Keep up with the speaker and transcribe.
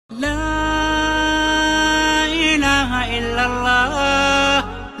إلا الله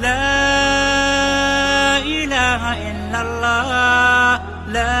لا إله إلا الله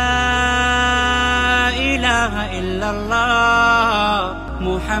لا إله إلا الله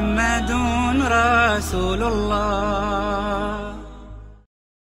محمد رسول الله.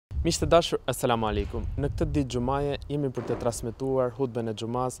 Miqtë dashur, assalamu alaikum. Në këtë ditë xumaje jemi për të transmetuar hutben e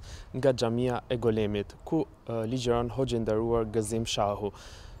xumas nga Xhamia e Golemit, ku ligjëron hoxha i nderuar Gëzim Shahu.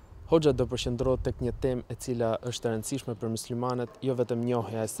 Hoxha do përqendrohet tek një temë e cila është e rëndësishme për muslimanët, jo vetëm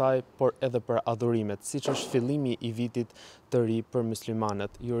njohja e saj, por edhe për adhurimet, siç është fillimi i vitit të ri për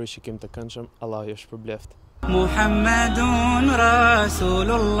muslimanët. Ju rishikim të këndshëm, Allahu ju shpërbleft. Muhammedun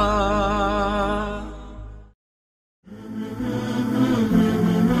Rasulullah.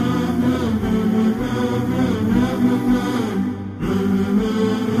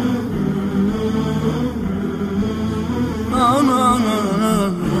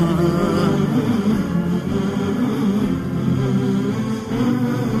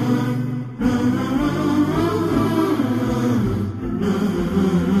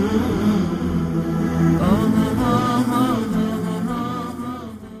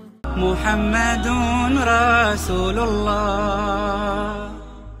 Muhammedun Rasulullah.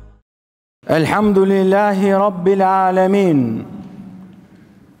 Elhamdulillahi Rabbil Alamin.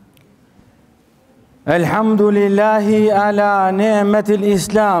 Elhamdulillahi ala ni'matil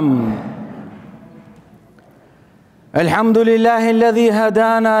Islam. Elhamdulillahi alladhi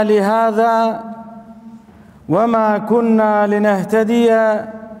hadana li hadha wama kunna linahtadiya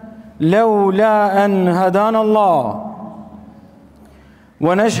lawla an hadana Allah.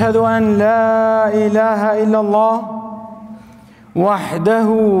 ونشهد أن لا إله إلا الله وحده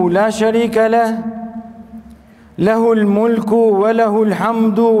لا شريك له له الملك وله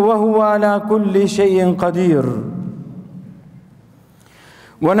الحمد وهو على كل شيء قدير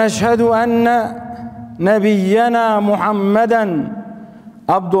ونشهد أن نبينا محمدا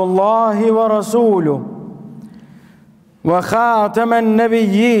عبد الله ورسوله وخاتم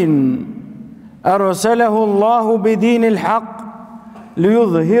النبيين أرسله الله بدين الحق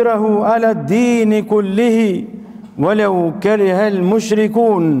ليظهره على الدين كله ولو كره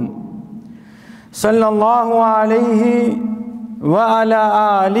المشركون صلى الله عليه وعلى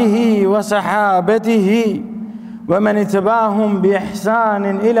آله وصحابته ومن اتبعهم بإحسان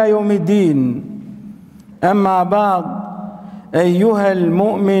إلى يوم الدين. أما بعد أيها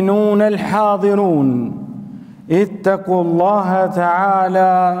المؤمنون الحاضرون اتقوا الله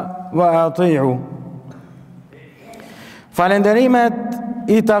تعالى وأطيعوا. Falenderimet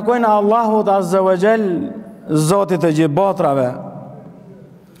i takojnë Allahut Azza wa Jall, Zotit të gjithë botrave.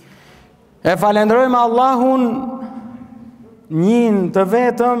 E falenderojmë Allahun, njën të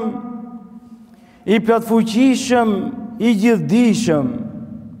vetëm, i plotfuqishëm, i gjithdijshëm,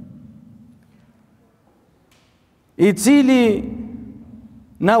 i cili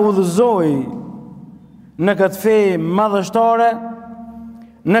na udhëzoi në këtë fe madhështore,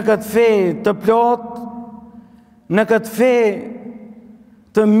 në këtë fe të plotë, në këtë fe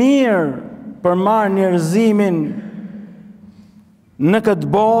të mirë për marrë njerëzimin në këtë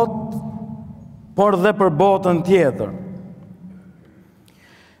botë, por dhe për botën tjetër.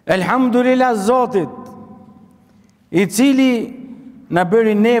 Elhamdulillah Zotit, i cili na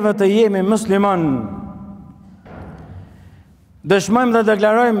bëri neve të jemi musliman. Dëshmojmë dhe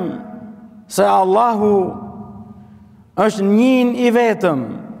deklarojmë se Allahu është njën i vetëm,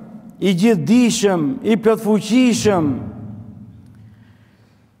 i gjithdijshëm, i plotfuqishëm,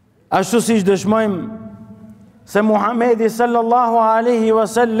 ashtu siç dëshmojmë se Muhamedi sallallahu alaihi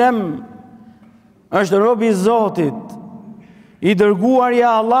wasallam është robi i Zotit, i dërguar i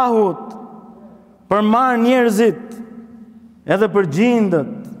Allahut për marrë njerëzit edhe për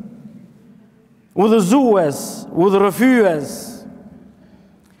gjindët, udhëzues, udhërëfyes.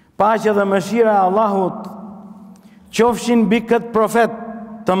 Paqja dhe mëshira e Allahut qofshin mbi këtë profet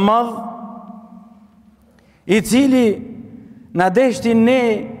të madh, i cili na deshti ne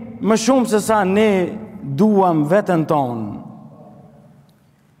më shumë se sa ne duam veten tonë.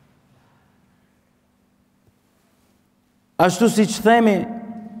 Ashtu siç themi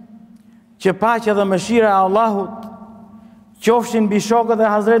që paqja dhe mëshira e Allahut qofshin mbi shokët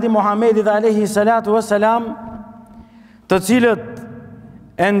e Hazreti Muhamedit alayhi salatu wassalam, të cilët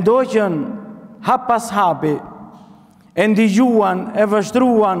e ndoqën hap pas hapi, e ndigjuan, e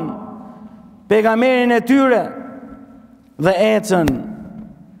vështruan pejgamberin e tyre dhe ecën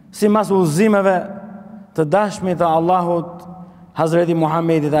sipas udhëzimeve të dashmit të Allahut Hazreti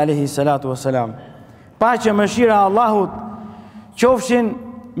Muhamedit alayhi salatu wassalam. Paqja mëshira e Allahut qofshin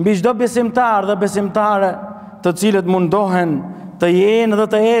mbi çdo besimtar dhe besimtare të cilët mundohen të jenë dhe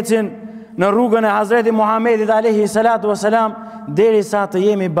të ecin në rrugën e Hazreti Muhamedit alayhi salatu wassalam derisa të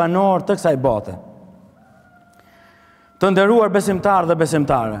jemi banor të kësaj bote. Të nderuar besimtarë dhe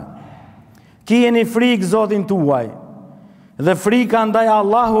besimtare, kijeni frikë Zotin tuaj, dhe frika ndaj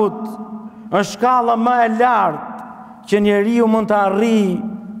Allahut është shkalla më e lartë që njeriu mund të arrijë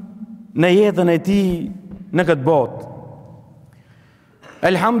në jetën e tij në këtë botë.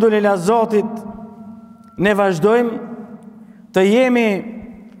 Elhamdulillah Zotit, ne vazhdojmë të jemi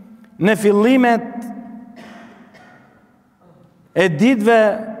në fillimet e ditëve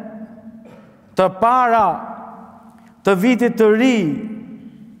të para të vitit të ri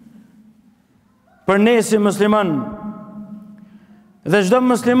për ne si musliman. Dhe çdo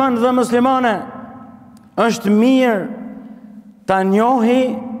musliman dhe muslimane është mirë ta njohë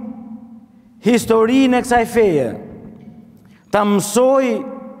historinë e kësaj feje, ta mësoj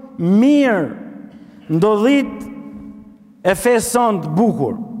mirë ndodhit e fesë sonë të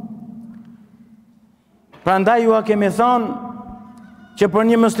bukur. Prandaj ju a kemi thonë që për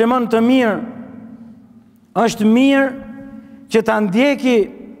një musliman të mirë është mirë që ta ndjeki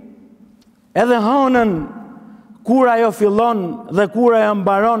edhe hënën kur ajo fillon dhe kur ajo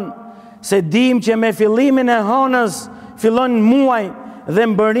mbaron, se dim që me fillimin e hënës fillon muaj dhe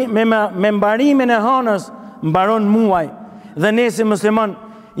me mbarimin e hënës mbaron muaj. Dhe ne si musliman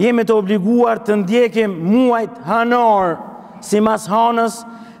jemi të obliguar të ndjekim muajt hënor sipas hënës,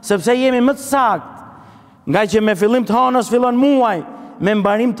 sepse jemi më të saktë, nga që me fillim të hënës fillon muaj, me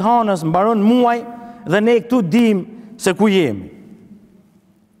mbarim të hënës mbaron muaj, dhe ne këtu dim se ku jemi.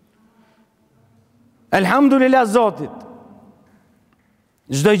 Elhamdulillah Zotit,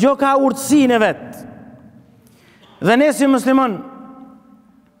 çdo gjë ka urtësinë e vet. Dhe ne si musliman,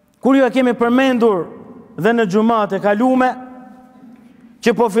 kur ju e kemi përmendur dhe në xhumat e kalume,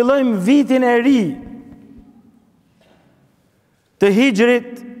 që po fillojmë vitin e ri të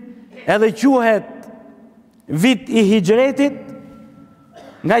hijrit, edhe quhet vit i hijretit,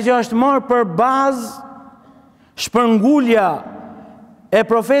 nga që është marrë për bazë shpërngulja e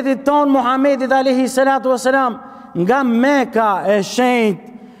profetit ton Muhamedit alayhi salatu wassalam nga Mekka e shenjtë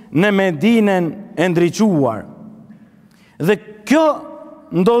në Medinën e ndriçuar. Dhe kjo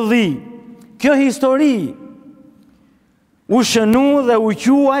ndodhi, kjo histori u shënu dhe u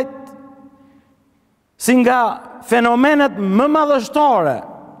quajt si nga fenomenet më madhështore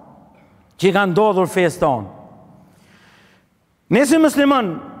që kanë ndodhur fesë tonë. Ne si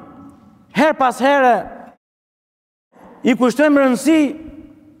musliman, her pas here, i kushtojmë rëndësi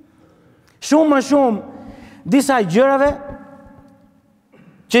shumë më shumë disa gjërave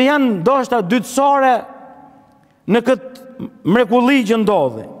që janë ndoshta dytësore në këtë mrekulli që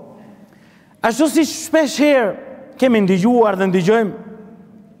ndodhi. Ashtu si shpesh herë kemi ndigjuar dhe ndigjojmë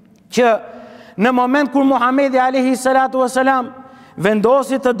që në moment kur Muhamedi alayhi salatu wassalam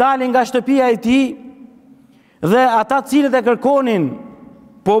vendosi të dalin nga shtëpia e tij, dhe ata cilët e kërkonin,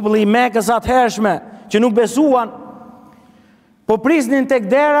 populli i Mekës atëhershme që nuk besuan, po prisnin tek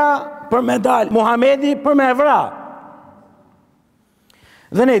dera për me dalë Muhamedi për me vra.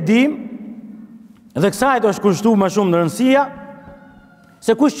 Dhe ne dim, dhe kësajt është kushtu më shumë në rëndësia,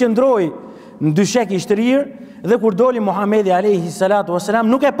 se kush qëndroi në dyshek i shtrirë, dhe kur doli Muhamedi alayhi salatu wassalam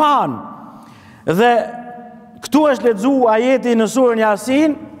nuk e pan. Dhe këtu është lexu ajeti në surën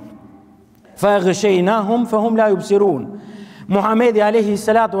Yasin, fa ghashaynahum fahum la yubsirun. Muhamedi alayhi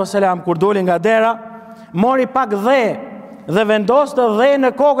salatu wassalam kur doli nga dera, mori pak dhe vendos të dhe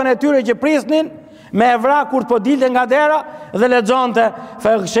në kokën e tyre që prisnin me evra kur po dilte nga dera, dhe lexonte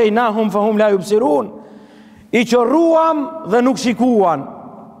fa ghashaynahum fahum la yubsirun. I qorruam dhe nuk shikuan.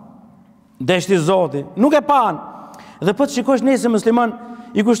 Deshti Zoti, nuk e pan. Dhe po të shikosh ne si musliman,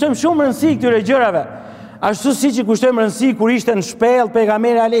 i kushtojmë shumë rëndësi këtyre gjërave. Ashtu si që kushtojmë rëndësi kur ishte në shpellë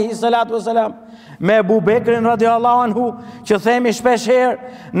pejgamberi alayhi salatu wassalam me Abu Bekrin radiallahu anhu, që themi shpesh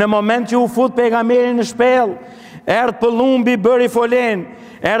herë, në moment që u fut pejgamberi në shpellë, erdh pëllumbi bëri folen,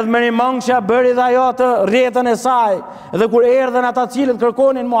 erdh Merimangësha bëri dhe ajo të rrjetën e saj, dhe kur erdhen ata cilët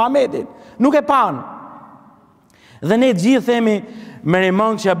kërkonin Muhamedit, nuk e pan. Dhe ne gjithë themi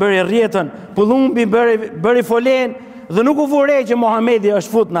Merimangësha bëri rrjetën, pëllumbi bëri folen, dhe nuk u vure që Muhamedi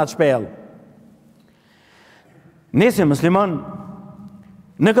është fut në atë shpellë. Ne si musliman,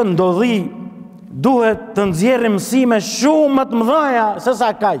 në këtë ndodhi duhet të nxjerrim mësime shumë më të mëdha se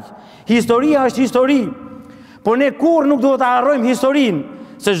sa kaq. Historia është histori, por ne kur nuk duhet të harrojmë historinë,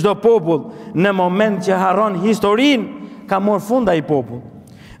 se çdo popull në moment që harron historinë ka marrë fund ai popull.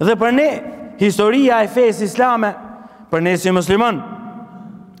 Dhe për ne historia e fesë islame, për ne si musliman,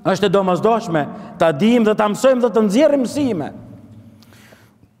 është e domosdoshme ta dimë dhe ta mësojmë dhe të nxjerrim mësime.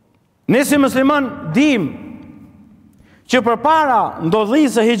 Ne si musliman dimë që përpara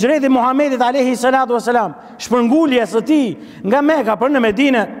ndodhisë së hijrëtit Muhamedit alayhi salatu wasalam, shpërnguljes së tij nga Mekka për në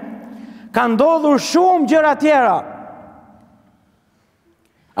Medinë, ka ndodhur shumë gjëra tjera.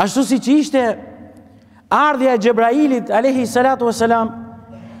 Ashtu siç ishte ardhja e Xhebrailit alayhi salatu wasalam,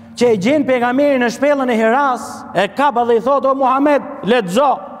 që e gjen pejgamberin në shpellën e Hiras, e kapa dhe i thot: "O Muhammed,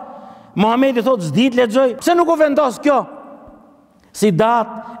 lexo." Muhamedi thot: "S'di të lexoj." Pse nuk u vendos kjo si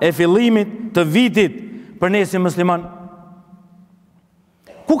datë e fillimit të vitit për ne si musliman?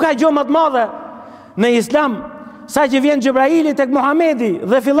 Ku ka gjë më të madhe në Islam sa që vjen Xhebraili tek Muhamedi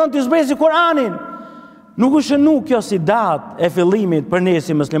dhe fillon të zbresi Kur'anin? Nuk u shënu kjo si datë e fillimit për ne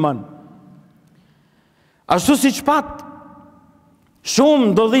si musliman. Ashtu siç pat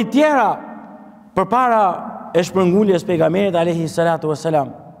shumë ndodhi tjera përpara e shpërnguljes pejgamberit alayhi salatu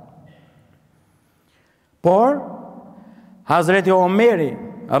wassalam. Por Hazreti Omeri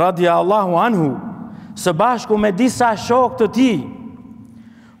radiallahu anhu, së bashku me disa shok të tij,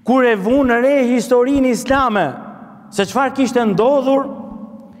 kur e vu në re historinë islame se çfarë kishte ndodhur,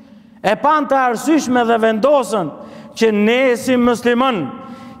 e pan të arsyeshme dhe vendosën që ne si musliman,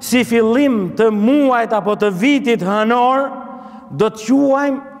 si fillim të muajt apo të vitit hënor, do të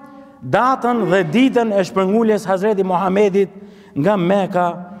quajmë datën dhe ditën e shpërnguljes Hazreti Muhamedit nga Mekka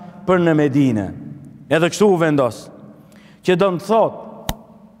për në Medinë. Edhe kështu u vendos, që do të thot,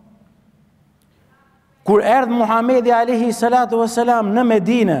 kur erdhi Muhamedi alayhi salatu wassalam në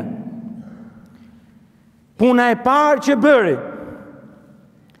Medinë, puna e parë që bëri,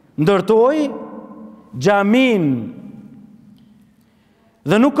 ndërtoi xhaminë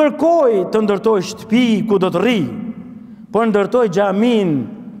dhe nuk kërkoi të ndërtoi shtëpi ku do të rri, por ndërtoi xhaminë,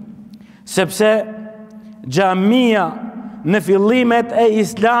 sepse xhamia në fillimet e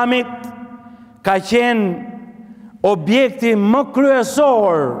Islamit ka qenë objekti më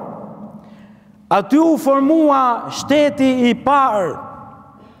kryesor. Aty u formua shteti i parë.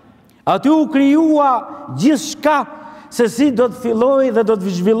 Aty u krijua gjithçka se si do të fillojë dhe do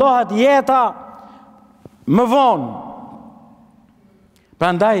të zhvillohet jeta më vonë.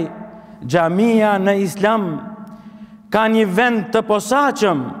 Prandaj xhamia në Islam ka një vend të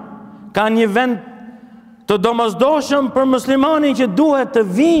posaçëm, ka një vend të domosdoshëm për muslimanin që duhet të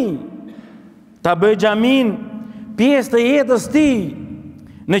vijë ta bëjë xhamin pjesë të jetës tij.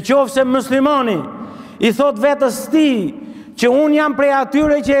 Në qoftë se muslimani i thot vetës tij që unë jam prej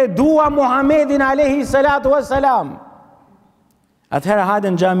atyre që e dua Muhamedin alayhi salatu wassalam, atëherë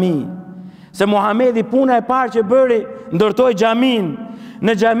hajde në xhami, se Muhamedi puna e parë që bëri, ndërtoi xhamin.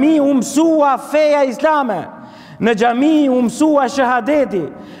 Në xhami u mësua feja islame, në xhami u mësua shahadeti,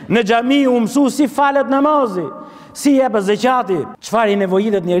 në xhami u mësua si falet namazi, si jepet zekati, çfarë i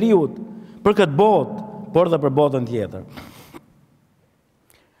nevojitet njeriu për këtë botë, por dhe për botën tjetër.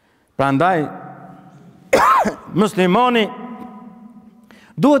 Prandaj muslimani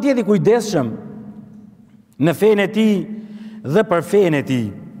duhet jeti kujdesshëm në fenë e tij dhe për fenë e tij.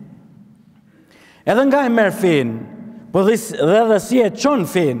 Edhe nga e merr fenë, po dhe edhe si e çon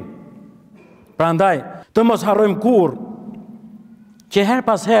fenë. Prandaj të mos harrojmë kurrë që her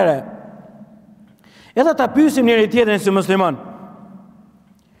pas here edhe ta pyesim njëri tjetrin si musliman: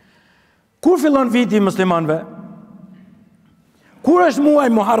 kur fillon viti i muslimanëve? Kur është muaj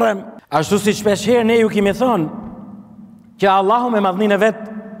Muharrem? Ashtu si shpesh herë ne ju kemi thonë që Allahu me madhninë e vet,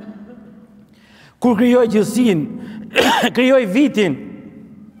 kur krijoi gjithësinë, krijoi vitin,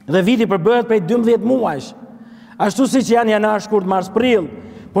 dhe viti përbëhet prej 12 muajsh. Ashtu si që janë janar, shkurt, mars, prill,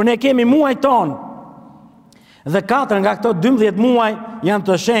 por ne kemi muaj ton. Dhe 4 nga këto 12 muaj janë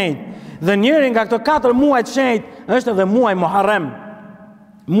të shenjtë, dhe njëri nga këto 4 muaj të shenjtë është edhe muaj Muharrem,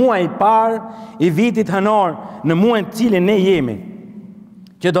 muaj i parë i vitit hënor, në muajin të cilin ne jemi.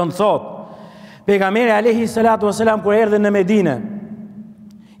 Që do të thotë, pejgamberi alayhi salatu wasalam kur erdhi në Medinë,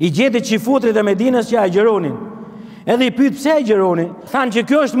 i gjeti çifutrit e Medinës që agjëronin. Edhe i pyet pse agjëronin, thanë që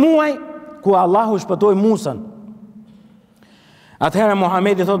kjo është muaj ku Allahu shpëtoi Musën. Atëherë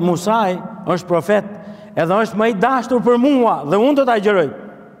Muhamedi thot: Musaj është profet, edhe është më i dashur për mua dhe unë do ta agjëroj.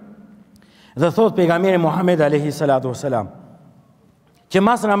 Dhe thot pejgamberi Muhamedi alayhi salatu wasalam që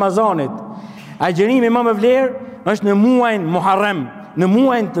mas Ramazanit agjërimi më me vlerë është në muajin Muharrem, në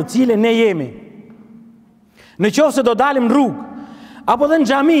muajin të cilin ne jemi. Në qoftë se do dalim në rrugë apo dhe në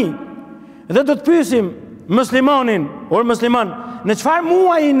xhami dhe do të pyesim muslimanin or musliman në çfarë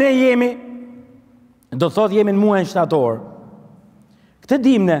muaji ne jemi, do të thotë jemi në muajin shtator. Këtë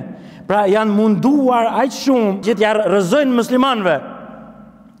dimne, pra janë munduar aq shumë që t'ja rrëzojnë muslimanëve,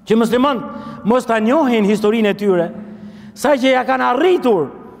 që muslimanët mos ta njohin historinë e tyre, sa që ja kanë arritur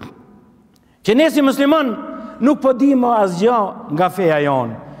që ne si musliman nuk po dimë asgjë nga feja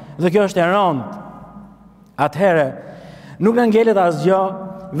jonë. Dhe kjo është e rëndë. Atëherë Nuk na ngelet asgjë,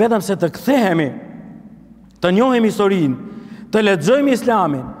 vetëm se të kthehemi, të njohim historinë, të lexojmë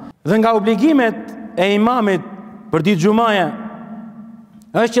Islamin. Dhe nga obligimet e imamit për ditë xumaje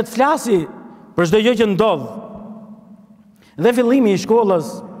është që të flasi për çdo gjë që ndodh. Dhe fillimi i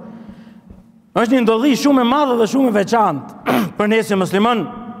shkollës është një ndodhi shumë e madhe dhe shumë e veçantë për ne si musliman.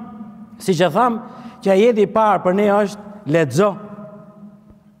 Siç e tham, që ajeti i parë për ne është lexo.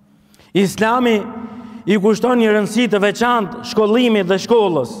 Islami i kushton një rëndësi të veçantë shkollimit dhe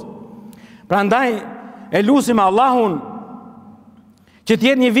shkollës. Prandaj e lutim Allahun që të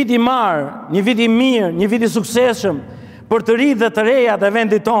jetë një vit i marë, një vit i mirë, një vit i suksesshëm për të rinjtë dhe të rejat e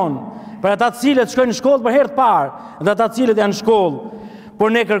vendit tonë, për ata të cilët shkojnë në shkollë për herë të parë dhe ata të cilët janë në shkollë.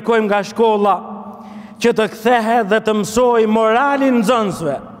 Por ne kërkojmë nga shkolla që të kthehet dhe të mësojë moralin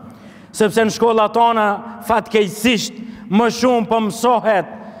nxënësve, sepse në shkollat tona fatkeqësisht më shumë po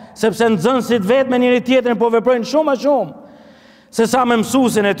mësohet, sepse nxënësit vetë me njëri tjetrin po veprojnë shumë më shumë se sa me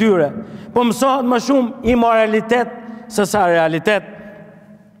mësuesin e tyre. Po mësohet më shumë imoralitet se sa realitet.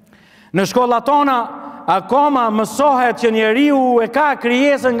 Në shkollat tona akoma mësohet që njeriu e ka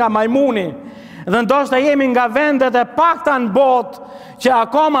krijesën nga majmuni, dhe ndoshta jemi nga vendet e pakta në botë që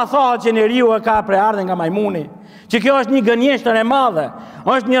akoma thohet që njeriu e ka preardhjen nga majmuni. Që kjo është një gënjeshtër e madhe,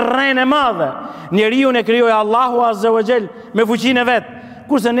 është një rrenë e madhe. Njeriu e krijoi Allahu Azza wa Jall me fuqinë e vet,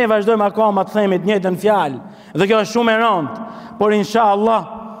 kurse ne vazhdojmë akoma të themi të njëjtën fjalë. Dhe kjo është shumë e rëndë, por inshallah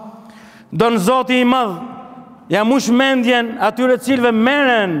don Zoti i Madh ja mush mendjen atyre të cilëve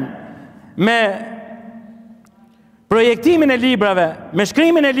merren me projektimin e librave, me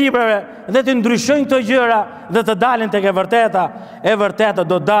shkrimin e librave dhe të ndryshojnë këto gjëra dhe të dalin tek e vërteta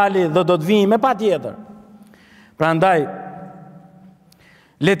do dali dhe do të vijë me patjetër. Prandaj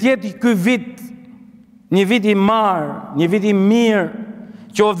le të jetë ky vit një vit i marë, një vit i mirë,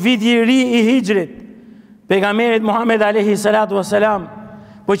 qoftë viti i ri i Hijrit, pejgamberit Muhammed alayhi salatu wassalam,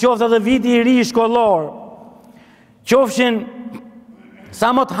 po qoftë edhe viti i ri i shkollor, qofshin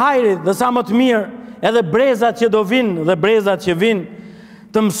sa më të hajrit dhe sa më të mirë, edhe brezat që do vinë dhe brezat që vinë,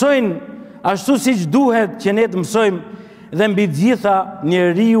 të mësojnë ashtu siç duhet që ne të mësojmë, dhe mbi të gjitha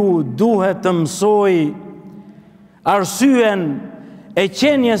njeriu duhet të mësojë arsyen e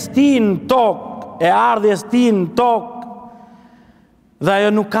qenjes tij në tokë, e ardhjes tij në tokë, dhe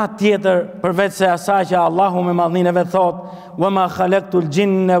ajo nuk ka tjetër përveç se asaj që Allahu me madhninë e vet thot: "Wa ma khalaqtul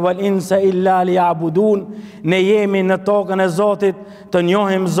jinna wal insa illa liya'budun." Ne jemi në tokën e Zotit të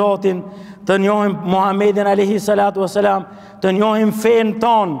njohim Zotin, të njohim Muhammedin alayhi salatu wassalam, të njohim fen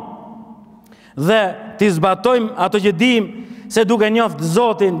ton dhe të zbatojmë ato që dim, se duke njoft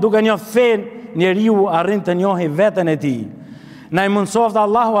Zotin, duke njoft fen, njeriu arrin të njohë veten e tij. Na i mundsoft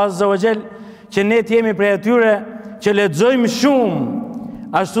Allahu Azza wa Jall që ne të jemi prej atyre që lexojmë shumë,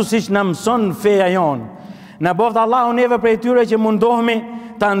 ashtu siç na mëson feja jonë. Na boft Allahu neve prej atyre që mundohemi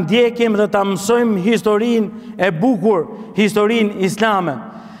ta ndjekim dhe ta mësojmë historinë e bukur, historinë islame.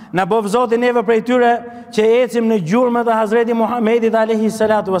 Na boft Zoti neve prej atyre që ecim në gjurmët e Hazreti Muhammedit alayhi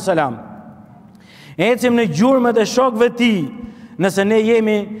salatu wassalam. Ecim në gjurmët e shokëve të tij. Nëse ne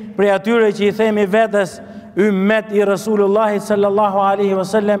jemi prej atyre që i themi vetes ymmet i Rasulullahit sallallahu alaihi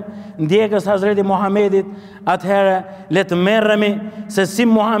wasallam, ndjekës Hazreti Muhammedit, atëherë le të merremi se si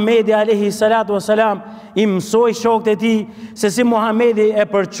Muhammedi alaihi salatu wasalam i mësoi shokët e tij, se si Muhammedi e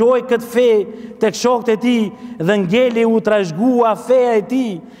përçoi këtë fe tek shokët e tij dhe ngeli u trashëgua feja e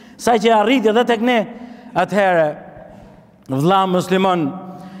tij, sa që arriti edhe tek ne. Atëherë, vëlla musliman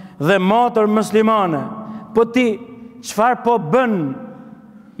dhe motër muslimane, po ti çfarë po bën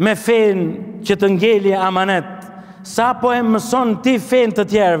me fen që të ngeli amanet? Sa po e mëson ti fen të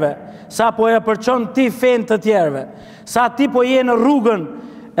tjerëve? Sa po e përçon ti fen të tjerëve? Sa ti po je në rrugën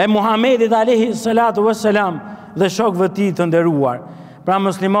e Muhammedit alayhi salatu wassalam dhe shokëve të tij të nderuar? Pra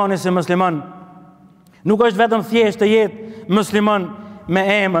muslimani si musliman nuk është vetëm thjesht të jetë musliman me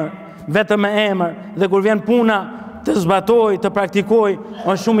emër, vetëm me emër, dhe kur vjen puna të zbatoj, të praktikoj,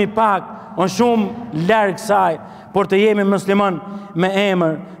 është shumë i pak, është shumë larg kësaj, por të jemi musliman me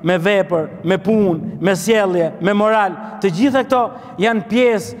emër, me vepër, me punë, me sjellje, me moral. Të gjitha këto janë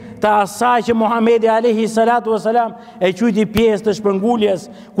pjesë të asaj që Muhamedi alayhi salatu wasalam e quajti pjesë të shpërnguljes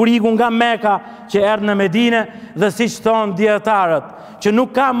kur iku nga Mekka që erdhi në Medinë, dhe siç thon dietarët, që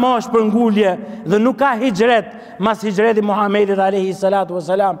nuk ka më shpërngulje dhe nuk ka hijret mas hijreti Muhamedit alayhi salatu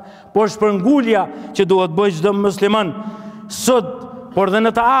wasalam, por shpërngulja që duhet bëjë çdo musliman sot, por dhe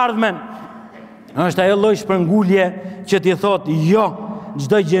në të ardhmen, është ajo lloj shpërngulje që ti thot jo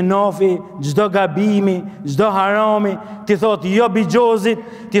çdo gjenofi, çdo gabimi, çdo harami, ti thot jo bigjozit,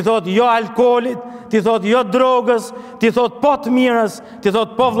 ti thot jo alkoolit, ti thot jo drogës, ti thot po të mirës, ti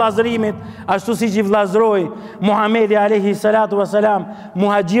thot po vllazërimit, ashtu siç i vllazëroi Muhamedi alayhi salatu wasalam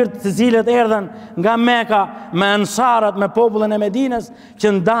muhaxhirët të cilët erdhën nga Mekka me ansarët, me popullin e Medinës,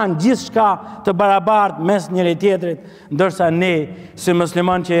 që ndan gjithçka të barabartë mes njëri tjetrit, ndërsa ne si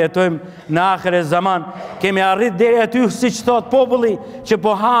musliman që jetojmë në ahiret zaman kemi arrit deri aty siç thot populli që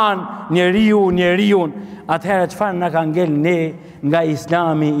po han njeriu. Atëherë çfarë na ka ngel ne nga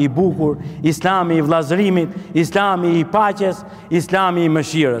Islami i bukur, Islami i vllazërimit, Islami i paqes, Islami i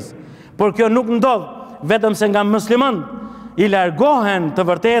mëshirës. Por kjo nuk ndodh vetëm se nga muslimanët i largohen të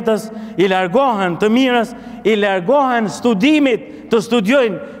vërtetës, i largohen të mirës, i largohen studimit, të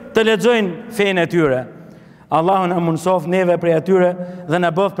studiojnë, të lexojnë fenë e tyre. Allahu na mundsof neve prej atyre dhe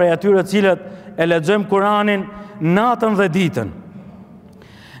na bëf prej atyre cilët e lexojmë Kur'anin natën dhe ditën.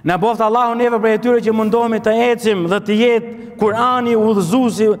 Na boft Allahu neve prej atyre që mundohemi të ecim dhe të jetë Kur'ani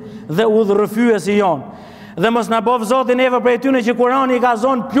udhëzuesi dhe udhërrëfyesi jon. Dhe mos na boft Zoti neve prej atyre që Kur'ani ka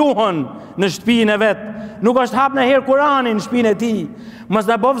zonë pluhën në shtëpinë e vet. Nuk është hap në herë Kur'ani në shtëpinë e tij. Mos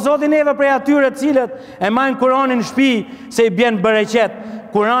na boft Zoti neve prej atyre të cilët e majnë Kur'anin në shtëpi se i bën bereqet.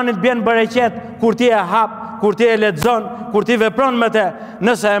 Kur'ani të bën bereqet kur ti e hap, kur ti e lexon, kur ti vepron me të.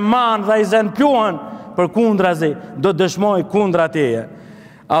 Nëse e man dhe i zën pluhën, përkundrazi do të dëshmoj kundra teje.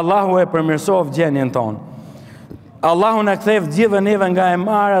 Allahu e përmirësof gjendjen tonë. Allahu na kthef gjithë neve nga e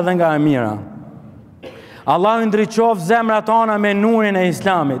mara dhe nga e mira. Allahu ndriçof zemrat tona me nurin e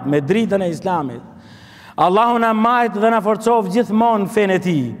Islamit, me dritën e Islamit. Allahu na majt dhe na forcof gjithmonë fenë e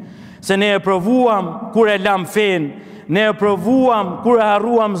tij, se ne e provuam kur e lam fenë, ne e provuam kur e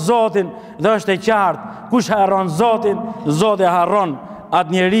harruam Zotin, dhe është e qartë, kush harron Zotin, Zoti e harron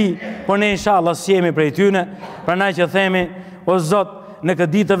atë njeri, por ne inshallah s'jemi prej tyne, prandaj që themi, o Zot, në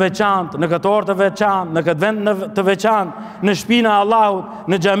këtë ditë të veçantë, në këtë orë të veçantë, në këtë vend të veçantë, në shtëpinë e Allahut,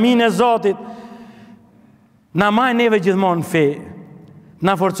 në xhaminë e Zotit, na maj neve gjithmonë fe,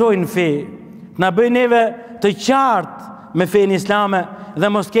 na forcojnë fe, na bëj neve të qartë me fenë islame dhe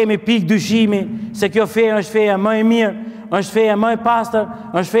mos kemi pikë dyshimi se kjo fe është feja më e mirë, është feja më e pastër,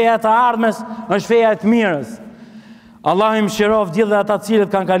 është feja e të ardhmes, është feja e të mirës. Allahu i mëshirof gjithë ata cilët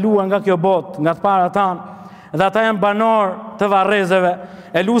kanë kaluar nga kjo botë, nga të para tanë, dhe ata janë banor të varrezeve.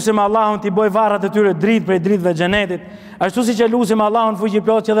 E lusim Allahun t'i boj varrat e tyre dritë prej dritëve xhenetit. Ashtu siç e lusim Allahun fuqi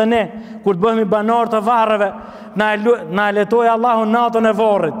plot që dhe ne, kur të bëhemi banor të varreve, na letoj Allahun natën e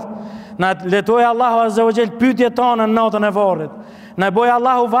varrit. Na letoj Allahu azza wa jall pyetjet tona në natën e varrit. Na boj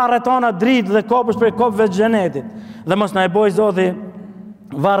Allahu varret tona dritë dhe kopësh prej kopëve të xhenetit. Dhe mos na e boj Zoti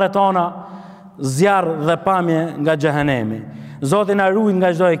varret tona zjarr dhe pamje nga xhehenemi. Zoti na ruaj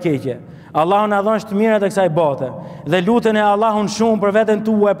nga çdo e keqe. Allahu na dhon të mirat e kësaj bote dhe luteni Allahun shumë për veten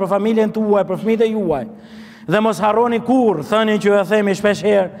tuaj, për familjen tuaj, për fëmijët e juaj. Dhe mos harroni kurrë thënien që e themi shpesh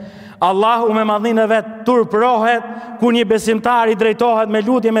herë, Allahu me madhinë e vet turprohet kur një besimtar i drejtohet me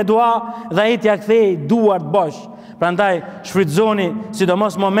lutje, me dua dhe ai t'ia kthej duart bosh. Prandaj shfrytëzoni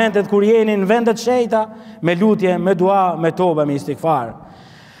sidomos momentet kur jeni në vende të shenjta me lutje, me dua, me toba, me istighfar.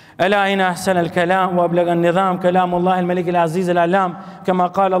 ألا إن أحسن الكلام وأبلغ النظام كلام الله الملك العزيز العلام كما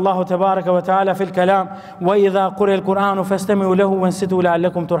قال الله تبارك وتعالى في الكلام وإذا قرئ القرآن فاستمعوا له وانصتوا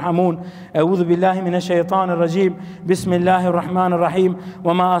لعلكم ترحمون أعوذ بالله من الشيطان الرجيم بسم الله الرحمن الرحيم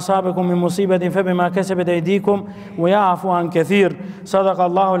وما أصابكم من مصيبة فبما كسبت أيديكم ويعفو عن كثير صدق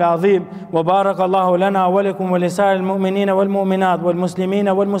الله العظيم وبارك الله لنا ولكم ولسائر المؤمنين والمؤمنات والمسلمين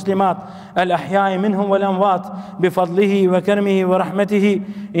والمسلمات الأحياء منهم والأموات بفضله وكرمه ورحمته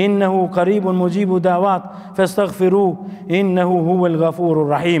إنه قريب مجيب دعوات فاستغفروه إنه هو الغفور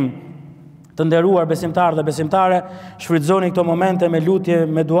الرحيم. Të nderuar besimtarë dhe besimtare, shfrytëzoni këto momente me lutje,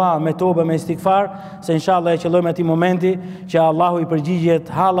 me dua, me tobe, me istighfar, se inshallah e qëllojmë atij momenti që Allahu i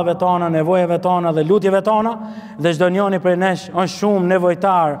përgjigjet hallave tona, nevojave tona dhe lutjeve tona, dhe çdo njeri prej nesh është shumë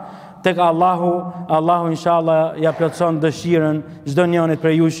nevojtar tek Allahu. Allahu inshallah ja plotson dëshirën çdo njerit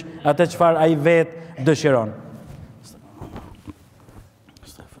prej jush atë çfarë ai vetë dëshiron.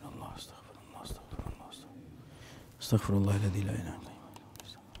 Astaghfirullah alladhi la ilaha illa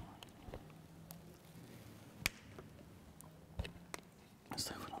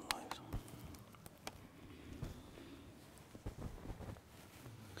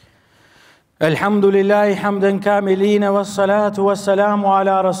الحمد لله حمدا كاملين والصلاة والسلام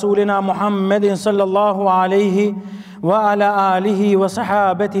على رسولنا محمد صلى الله عليه وعلى آله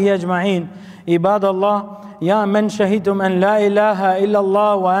وصحابته أجمعين. عباد الله، يا من شهدتم أن لا إله إلا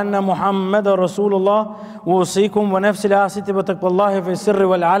الله وأن محمد رسول الله، أوصيكم ونفسي الآسية بتقوى الله في السر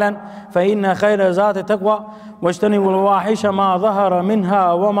والعلن، فإن خير ذات التقوى واجتنبوا الفواحش ما ظهر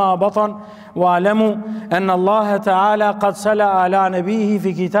منها وما بطن. واعلموا أن الله تعالى قد صلى على نبيه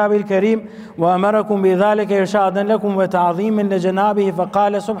في كتابه الكريم وأمركم بذلك إرشادا لكم وتعظيما لجنابه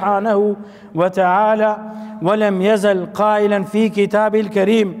فقال سبحانه وتعالى ولم يزل قائلا في كتابه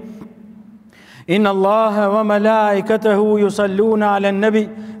الكريم إن الله وملائكته يصلون على النبي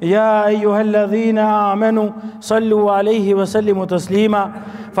يا أيها الذين آمنوا صلوا عليه وسلموا تسليما.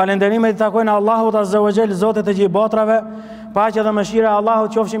 Falënderimet i takojnë Allahut Azza wa Jall, Zotit të gjithë botrave. Paqja dhe mëshira e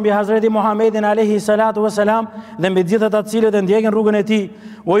Allahut qofshin mbi Hazreti Muhammedin alayhi salatu wassalam dhe mbi gjithë ata të cilët e ndjekin rrugën e tij.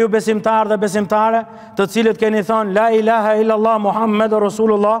 O ju besimtarë dhe besimtare, të cilët keni thënë la ilaha illallah Muhammedur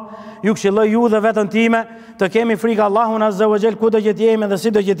Rasulullah, ju këshilloj ju dhe veten time të kemi frikë Allahun Azza wa Jall kudo që jemi dhe si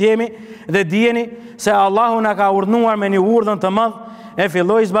do që jemi, dhe dijeni se Allahu na ka urdhëruar me një urdhën të madh, e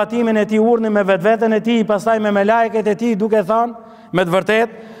filloi zbatimin e tij urdhni me vetveten e tij, pastaj me melajket e tij, duke thënë me të vërtet,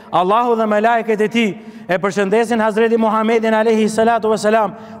 Allahu dhe melajket e tij e përshëndesin Hazreti Muhammedin alayhi salatu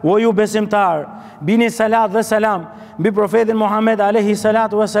wassalam. O ju besimtar, bini salat dhe selam mbi profetin Muhammed alayhi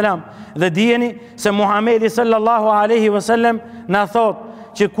salatu wassalam, dhe dijeni se Muhammedi sallallahu alaihi wasallam na thot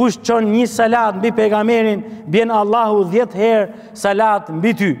që kush çon një salat mbi pejgamberin, bjen Allahu 10 herë salat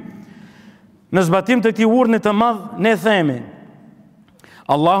mbi ty. Në zbatim të këtij urdhni të madh, ne themi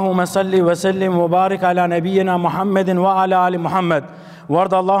Allahumma salli wa sallim wa barik ala nabiyyina Muhammedin wa ala ali Muhammad.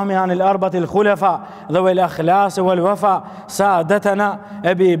 وارض اللهم عن الأربعة الخلفاء ذوي الأخلاص والوفاء سادتنا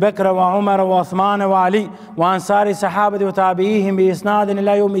أبي بكر وعمر وعثمان وعلي وعن سائر صحابة وتابعيهم بإسناد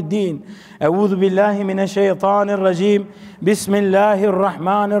إلى يوم الدين. أعوذ بالله من الشيطان الرجيم. بسم الله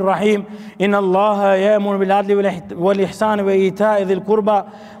الرحمن الرحيم. إن الله يأمر بالعدل والإحسان وإيتاء ذي القربى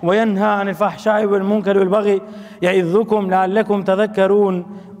وينهى عن الفحشاء والمنكر والبغي يعظكم لعلكم تذكرون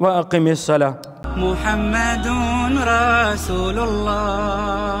وأقم الصلاة. محمد رسول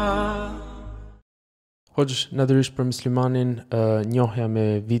الله. Hoxh, natyrisht për muslimanin njohja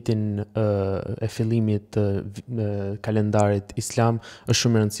me vitin e fillimit të kalendarit islam është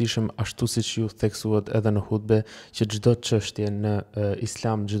shumë e rëndësishëm, ashtu siç ju theksuat edhe në hutbe, që çdo çështje në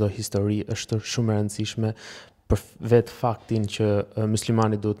islam, çdo histori është shumë e rëndësishme për vetë faktin që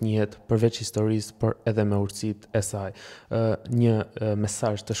muslimani duhet njihet përveç historisë, por edhe me urtësitë e saj. Një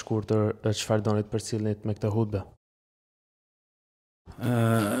mesazh të shkurtër çfarë doni të përcjellni me këtë hutbe?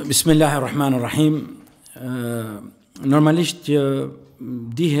 Bismillahirrahmanirrahim. Normalisht që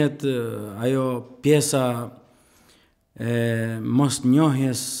dihet ajo pjesa e mos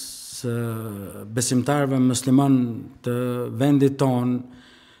njohjes besimtarëve musliman të vendit ton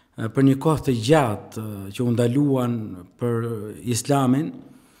për një kohë të gjatë që u ndaluan për islamin,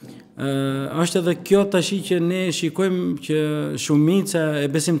 është edhe kjo tash që ne shikojmë që shumica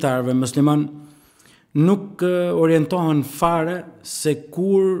e besimtarëve musliman nuk orientohen fare se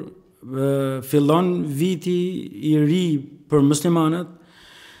kur fillon viti i ri për muslimanët,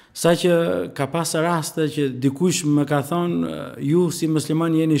 saqë ka pas raste që dikush më ka thonë ju si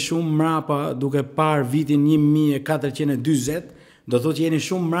musliman jeni shumë mrapa duke parë vitin 1440, do thotë jeni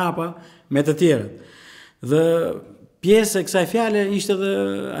shumë mrapa me të tjerët. Dhe pjesë e kësaj fjale ishte edhe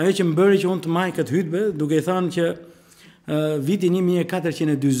ajo që më bëri që unë të maj këtë hutbe, duke i thënë që viti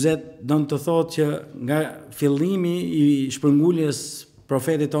 1440 do të thotë që nga fillimi i shpërnguljes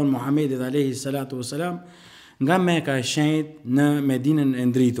profetit ton Muhammedit alayhi salatu wassalam nga Mekka e shenjtë në Medinën e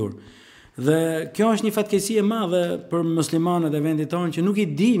ndritur. Dhe kjo është një fatkeqësi e madhe për muslimanët e vendit tonë që nuk i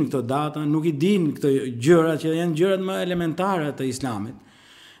dinë këto data, nuk i dinë këto gjëra që janë gjërat më elementare të islamit.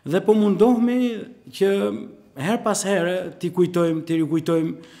 Dhe po mundohemi që her pas here t'i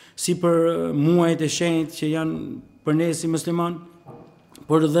rikujtojmë si për muajt e shenjtë që janë për ne si musliman,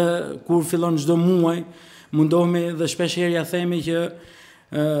 por dhe kur fillon çdo muaj, mundohemi dhe shpeshherë themi që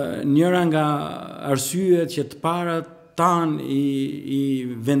njëra nga arsyet që të parat tanë i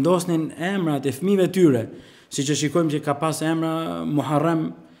vendosnin emrat e fëmijëve tyre, siç e shikojmë që ka pas emra Muharram,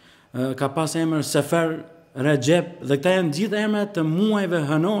 ka pas emër Sefer, Rajab, dhe këta janë gjithë emrat të muajve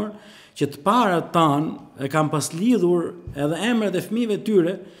hënor që të parat tanë e kanë pas lidhur edhe emrat e fëmijëve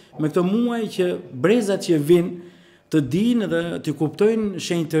tyre me këto muaj që brezat që vinë të dinë dhe të kuptojnë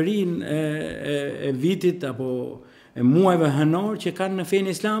shenjtërinë e vitit apo e muajve hënor që kanë në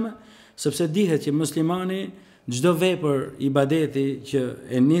fenë islame, sepse dihet që muslimani çdo vepër ibadeti që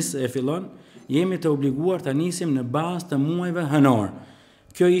e nis e fillon, jemi të obliguar ta nisim në bazë të muajve hënor.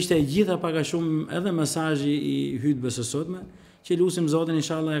 Kjo ishte e gjitha pak a shumë edhe mesazhi i hutbes së sotme, që lutim Zotin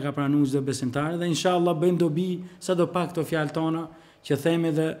inshallah e ka pranuar çdo besimtar dhe inshallah bëjmë dobi sadopak këto fjalë tona që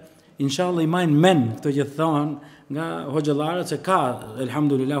themi dhe inshallah i majnë men këto që thonë nga hoxhallarët, se ka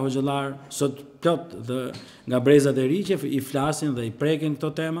elhamdulillah hoxhallar sot plot dhe nga brezat e ri që i flasin dhe i prekin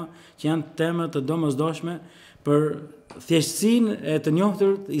këto tema që janë tema të domosdoshme për thjeshtësinë e të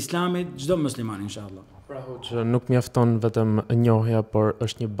njohur të Islamit çdo musliman inshallah. Pra që nuk mjafton vetëm njohja, por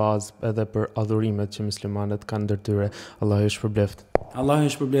është një bazë edhe për adhurimet që muslimanët kanë ndër tyre. Allahu ju shpërbleft. Allahu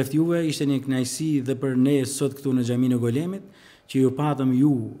ju shpërbleft juve, ishte një kënaqësi dhe për ne sot këtu në Xhaminë Golemit, që ju patëm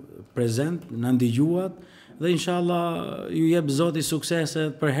ju prezent, na ndigjuat dhe inshallah ju jep Zoti suksese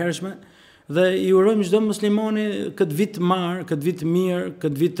të përhershme dhe i urojmë çdo muslimani këtë vit të marr, këtë vit të mirë,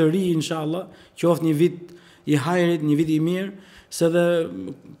 këtë vit të ri inshallah, qoftë një vit i hajrit, një vit i mirë. Se dhe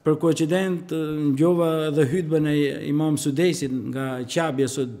për koincident ngjova edhe hutben e Imam Sudesit nga Qabja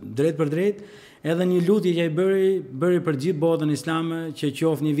sot drejt për drejt, edhe një lutje që ai bëri për gjithë botën islame, që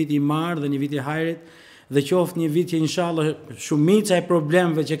qoftë një vit i marrë dhe një vit i hajrit, dhe qoftë një vit që inshallah shumica e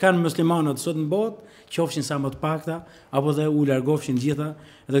problemeve që kanë muslimanët sot në botë, qofshin sa më të pakta, apo dhe u largofshin gjitha,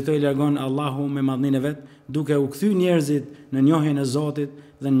 dhe këto i largon Allahu me madhninë e vet, duke u kthy njerëzit në njohjen e Zotit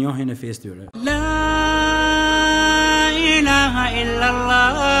dhe në njohjen e fesë tyre. إله إلا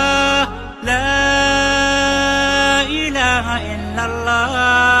الله لا إله إلا الله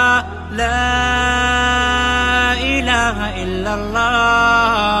لا إله إلا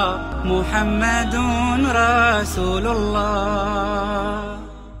الله محمد رسول الله